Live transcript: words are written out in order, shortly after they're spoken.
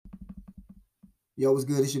Yo, what's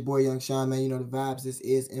good? It's your boy Young Sean, man. You know the vibes. This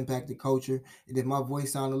is Impact the Culture. And if my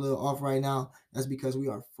voice sound a little off right now, that's because we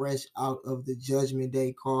are fresh out of the Judgment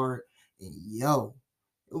Day card. And yo,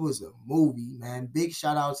 it was a movie, man. Big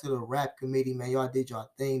shout out to the rap committee, man. Y'all did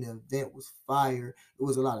y'all thing. The event was fire. It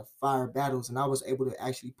was a lot of fire battles, and I was able to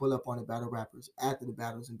actually pull up on the battle rappers after the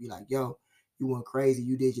battles and be like, yo, you went crazy.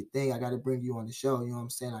 You did your thing. I got to bring you on the show. You know what I'm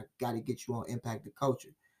saying? I got to get you on Impact the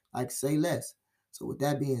Culture. Like, say less. So with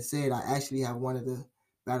that being said, I actually have one of the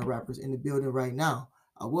battle rappers in the building right now.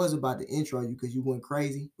 I was about to intro you because you went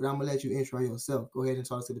crazy, but I'm gonna let you intro yourself. Go ahead and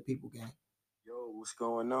talk to the people, gang. Yo, what's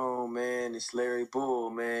going on, man? It's Larry Bull,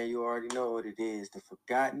 man. You already know what it is. The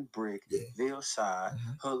Forgotten Brick, Yeah. Ville-Side,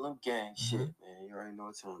 Hoodlum Gang shit, man. You already know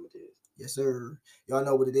what time it is. Yes, sir. Y'all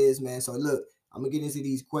know what it is, man. So look, I'm gonna get into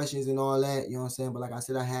these questions and all that, you know what I'm saying? But like I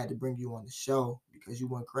said, I had to bring you on the show because you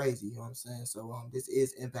went crazy, you know what I'm saying? So this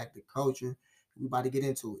is Impact the Culture. We about to get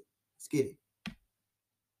into it. Let's get it.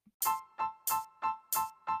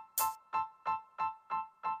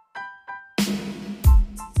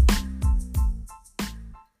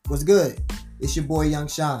 What's good? It's your boy Young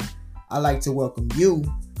Sean. I'd like to welcome you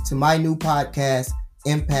to my new podcast,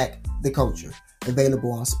 Impact the Culture,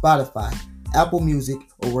 available on Spotify, Apple Music,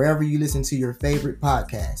 or wherever you listen to your favorite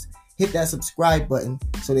podcast. Hit that subscribe button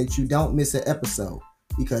so that you don't miss an episode,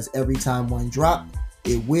 because every time one drop,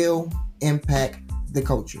 it will impact the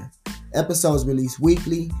culture. Episodes released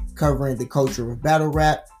weekly, covering the culture of battle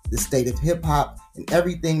rap, the state of hip hop, and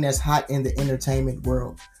everything that's hot in the entertainment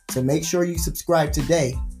world. So make sure you subscribe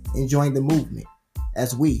today and join the movement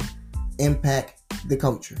as we impact the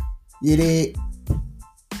culture. You did.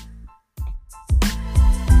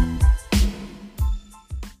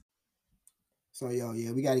 So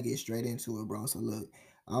yeah, we got to get straight into it, bro. So look,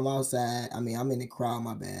 I'm outside. I'm in the crowd.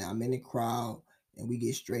 My bad. I'm in the crowd, and we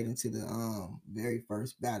get straight into the very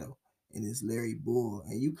first battle, and it's Larry Bull,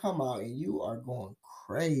 and you come out and you are going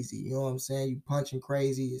crazy. You know what I'm saying? You punching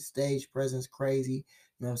crazy. Your stage presence crazy.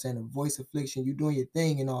 You know what I'm saying? The voice affliction. You doing your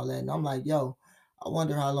thing and all that. And I'm like, yo, I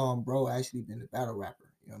wonder how long bro actually been a battle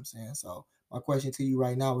rapper. You know what I'm saying? So my question to you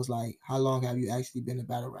right now is like, how long have you actually been a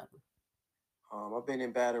battle rapper? I've been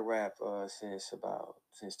in battle rap since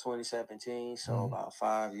 2017, so about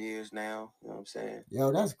 5 years now. You know what I'm saying?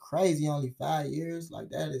 Yo, that's crazy. Only 5 years. Like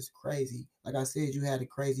that is crazy. Like I said, you had a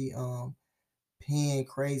crazy pen,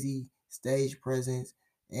 crazy stage presence,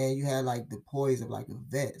 and you had like the poise of like a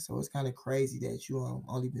vet. So it's kind of crazy that you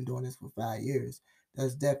only been doing this for 5 years.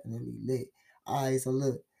 That's definitely lit. All right, so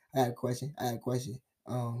look, I had a question.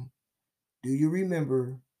 Um, do you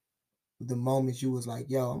remember the moments you was like,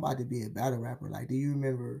 yo, I'm about to be a battle rapper? Like, do you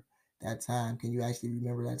remember that time? Can you actually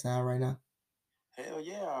remember that time right now? Hell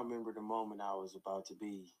yeah, I remember the moment I was about to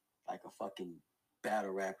be like a fucking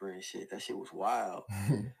battle rapper and shit. That shit was wild.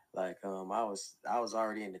 Like I was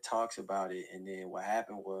already in the talks about it, and then what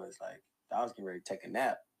happened was like I was getting ready to take a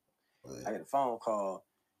nap. I got a phone call,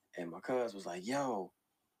 and my cousin was like, "Yo,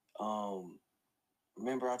 um,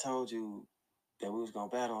 remember I told you that we was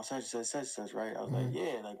gonna battle on such and such, right?" I was like,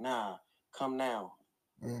 "Yeah, like nah, come now.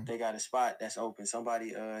 They got a spot that's open.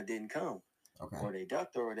 Somebody didn't come, Okay. or they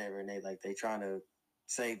ducked or whatever, and they trying to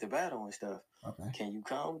save the battle and stuff. Okay. Can you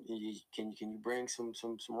come? Can you bring some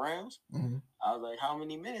rounds?" Mm-hmm. I was like, "How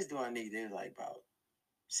many minutes do I need?" They was like, "About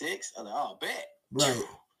 6." I was like, "Oh, bet." Right.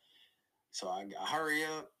 So I hurry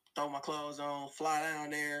up, throw my clothes on, fly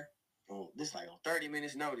down there. This is like on 30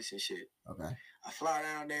 minutes notice and shit. Okay. I fly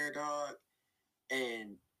down there, dog,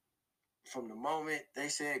 and from the moment they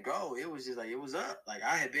said go, it was just like it was up. Like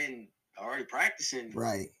I had been already practicing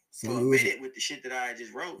Right. So for a you was minute with the shit that I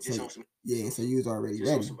just wrote, just so on some yeah. So you was already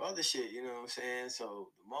just on ready. some other shit, you know what I'm saying? So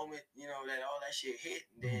the moment, that all that shit hit,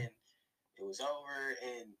 and then it was over,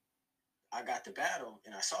 and I got the battle,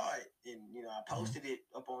 and I saw it, and I posted it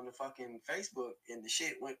up on the fucking Facebook, and the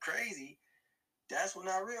shit went crazy. That's when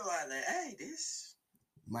I realized that, hey, this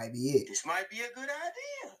Might be it. this might be a good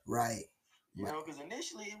idea. Right. Because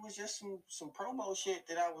initially it was just some promo shit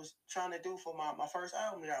that I was trying to do for my first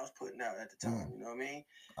album that I was putting out at the time. You know what I mean?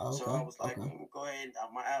 Oh, So okay. I was like, Okay. go ahead,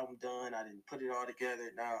 my album done. I didn't put it all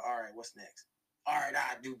together. Now, all right, what's next? All right,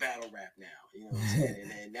 I do battle rap now. You know what I'm saying?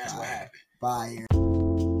 And then that's what happened. Fire.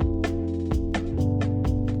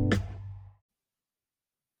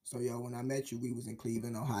 So yo, when I met you, we was in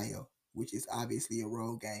Cleveland, Ohio, which is obviously a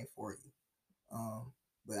road game for you.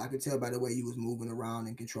 But I could tell by the way you was moving around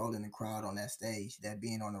and controlling the crowd on that stage that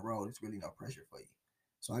being on the road is really no pressure for you.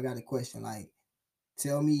 So I got a question like,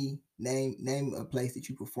 tell me, name a place that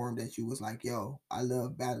you performed that you was like, yo, I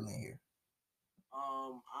love battling here.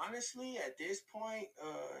 Honestly, at this point,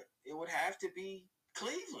 it would have to be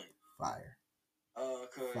Cleveland. Fire.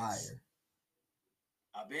 Cause Fire.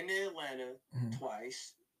 I've been to Atlanta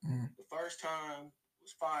twice. The first time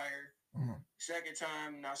was fire. Second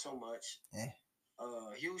time, not so much.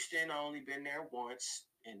 Houston, I only been there once,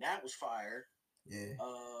 and that was fire. Yeah.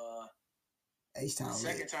 The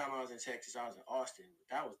second time I was in Texas, I was in Austin.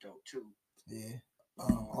 That was dope too. Yeah.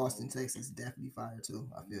 Austin, Texas, definitely fire too.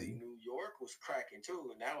 I feel you. New York was cracking too,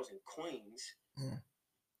 and that was in Queens.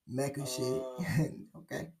 Mecca shit.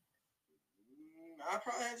 Okay. I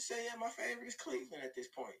probably have to say, yeah, my favorite is Cleveland at this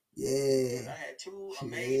point. Yeah. I had two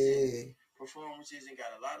amazing performances and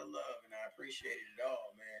got a lot of love, and I appreciated it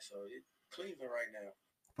all, man. So Cleveland right now.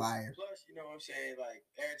 Fire. Plus, you know what I'm saying? Like,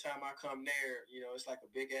 every time I come there, you know, it's like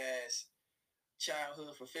a big ass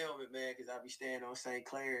childhood fulfillment, man, because I be staying on St.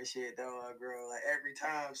 Clair and shit, dog, girl, like every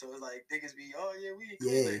time. So it's like niggas be, oh yeah, we in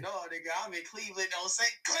Cleveland. No, nigga, I'm in Cleveland on St.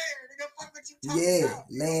 Clair. Nigga, fuck what you talking about?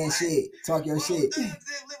 Land shit. Talk your shit. Live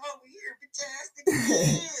over here, bitch ass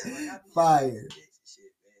nigga. Like, fire. Shit,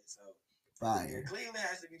 man. So fire. Cleveland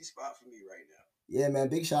has to be the spot for me right now. Yeah, man.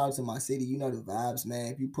 Big shout out to my city. You know the vibes, man.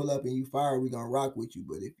 If you pull up and you fire, we gonna rock with you.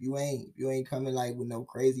 But if you ain't coming like with no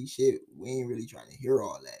crazy shit, we ain't really trying to hear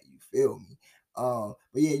all that. You feel me?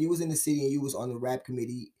 But yeah, you was in the city and you was on the rap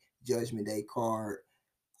committee Judgment Day card.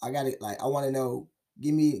 I got it. Like, I want to know.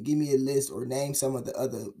 Give me a list or name some of the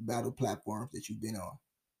other battle platforms that you've been on.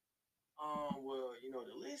 Well, you know,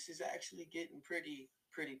 the list is actually getting pretty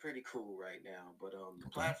cool right now. But the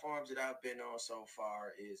platforms that I've been on so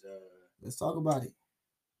far is Let's talk about it.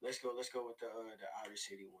 Let's go with the outer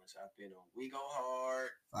city ones. I've been on We Go Hard.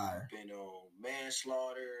 Fire. I've been on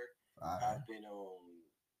Manslaughter. Fire. I've been on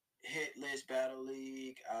Hit List Battle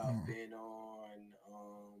League. I've been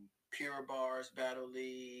on Pure Bars Battle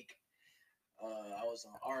League. I was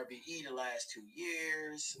on RBE the last 2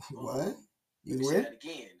 years. What? You say that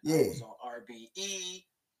again. Yeah. I was on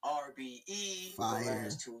RBE Fire. the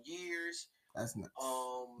last 2 years. That's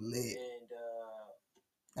lit. And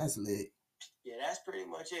that's lit. Yeah, that's pretty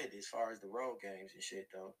much it as far as the road games and shit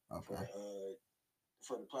though. Okay.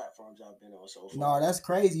 For the platforms I've been on so far. No, that's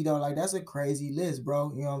crazy though. Like, that's a crazy list,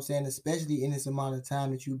 bro. You know what I'm saying? Especially in this amount of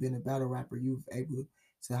time that you've been a battle rapper, you've able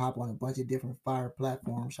to hop on a bunch of different fire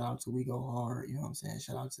platforms. Shout out to We Go Hard. You know what I'm saying?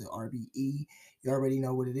 Shout out to RBE. You already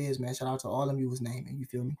know what it is, man. Shout out to all of them you was naming. You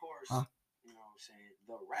feel me? Of course. You know what I'm saying?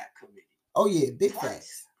 The rap committee. Oh yeah, big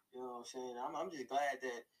facts. You know what I'm saying? I'm just glad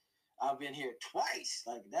that I've been here twice.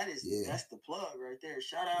 Like, that's the plug right there.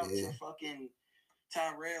 Shout out to fucking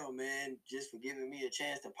Tyrell, man, just for giving me a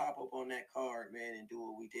chance to pop up on that card, man, and do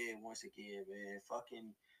what we did once again, man.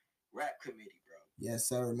 Fucking rap committee, bro. Yes,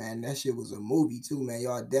 sir, man. That shit was a movie too, man.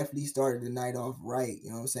 Y'all definitely started the night off right. You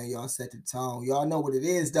know what I'm saying? Y'all set the tone. Y'all know what it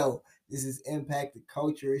is, though. This is Impact the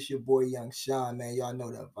Culture. It's your boy Young Sean, man. Y'all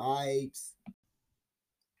know the vibes.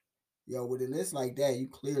 Yo, with a list like that, you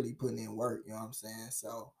clearly putting in work. You know what I'm saying?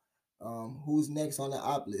 So, who's next on the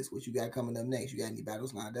op list? What you got coming up next? You got any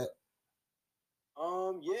battles lined up?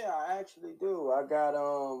 Yeah, I actually do. I got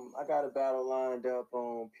a battle lined up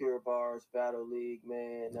on Pure Bars Battle League,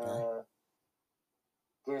 man. Okay.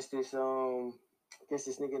 Against this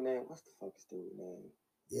nigga name. What's the fuck is dude name?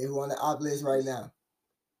 Yeah, who on the op list right now?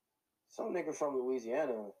 Some nigga from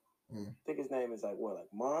Louisiana. I think his name is like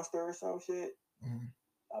Monster or some shit.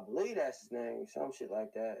 I believe that's his name, some shit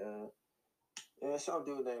like that. Yeah, some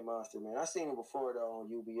dude named Monster, man. I seen him before though on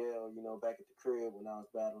UBL, you know, back at the crib when I was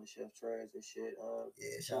battling Chef Trez and shit.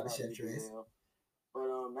 Yeah, shout out to Chef Trez. But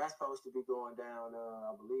that's supposed to be going down,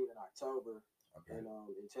 I believe in October. Okay.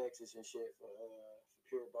 In Texas and shit for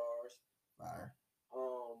Pure Bars. Fire.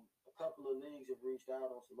 A couple of leagues have reached out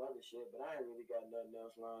on some other shit, but I ain't really got nothing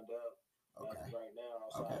else lined up right now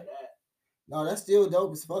outside of that. No, that's still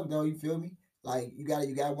dope as fuck though. You feel me? Like, you got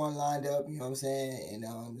one lined up, you know what I'm saying, and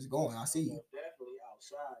it's going. I see you. Definitely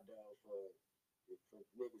outside though for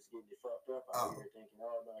niggas getting it fucked up out here thinking,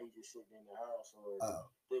 oh no, he just sitting in the house, or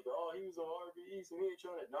thinking, oh, he was on RBE, so he ain't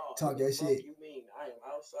trying to. No, talk your shit. You mean I am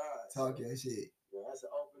outside? Talk your shit. Yeah, that's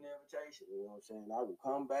an open invitation. You know what I'm saying? I will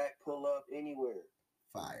come back, pull up anywhere.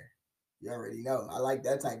 Fire. You already know. I like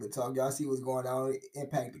that type of talk. Y'all see what's going on.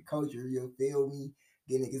 Impact the culture. You feel me?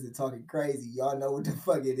 Get niggas to talking crazy. Y'all know what the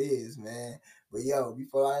fuck it is, man. But yo,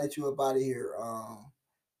 before I let you up out of here,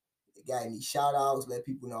 got any shout outs? Let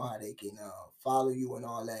people know how they can follow you and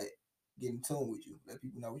all that. Get in tune with you. Let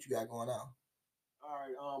people know what you got going on. All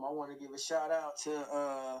right. I want to give a shout out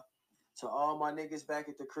to all my niggas back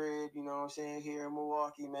at the crib. You know what I'm saying? Here in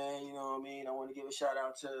Milwaukee, man. You know what I mean? I want to give a shout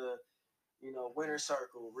out to Winter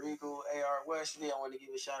Circle, Regal, AR Wesley. I want to give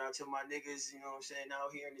a shout out to my niggas, you know what I'm saying, out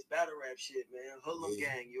here in this battle rap shit, man. Hoodlum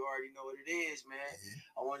Gang, you already know what it is, man.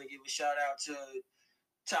 I want to give a shout out to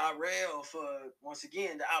Tyrell for once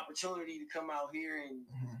again the opportunity to come out here and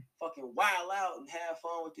fucking wild out and have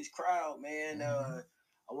fun with this crowd, man.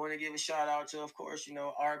 I want to give a shout out to, of course,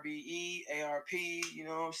 RBE, ARP, you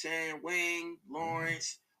know what I'm saying, Wing,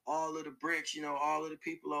 Lawrence, all of the bricks, all of the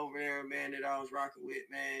people over there, man, that I was rocking with,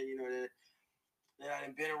 man, that I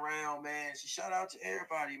done been around, man. So shout out to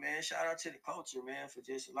everybody, man. Shout out to the culture, man, for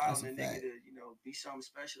just allowing the nigga to, be something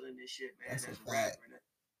special in this shit, man. That's a rapper. And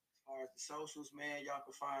as far as the socials, man, y'all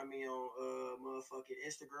can find me on motherfucking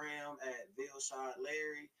Instagram at Vilside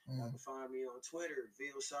Larry. Y'all can find me on Twitter,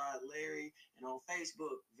 Vilside Larry, and on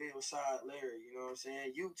Facebook, Vilside Larry. You know what I'm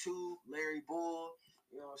saying? YouTube, Larry Bull.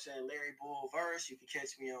 You know what I'm saying? Larry Bull Verse. You can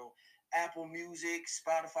catch me on Apple Music,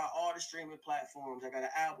 Spotify, all the streaming platforms. I got an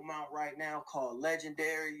album out right now called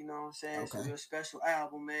Legendary. You know what I'm saying? Okay. It's a real special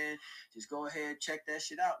album, man. Just go ahead, check that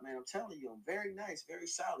shit out, man. I'm telling you, I'm very nice, very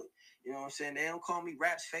solid. You know what I'm saying? They don't call me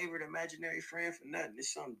rap's favorite imaginary friend for nothing.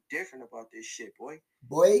 There's something different about this shit, boy.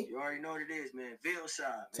 You already know what it is, man. Vilside,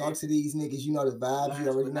 man. Talk to these niggas. You know the vibes. Last you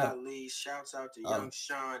already but know. Not least, shouts out to Young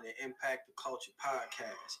Sean and Impact the Culture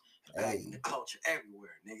podcast. Impacting the culture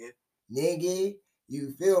everywhere, nigga. Nigga.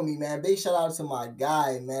 You feel me, man? Big shout out to my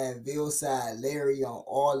guy, man, Vilside Larry on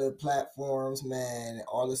all the platforms, man,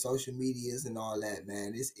 all the social medias and all that,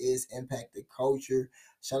 man. This is Impact the Culture.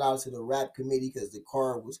 Shout out to the rap committee because the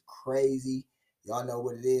card was crazy. Y'all know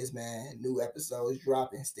what it is, man. New episodes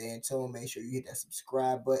dropping. Stay in tune. Make sure you hit that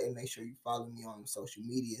subscribe button. Make sure you follow me on social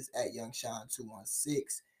medias at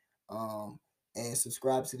YoungSean216. And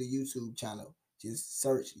subscribe to the YouTube channel. Just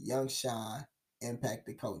search Young Sean Impact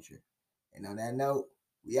the Culture. And on that note,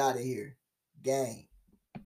 we out of here. Gang.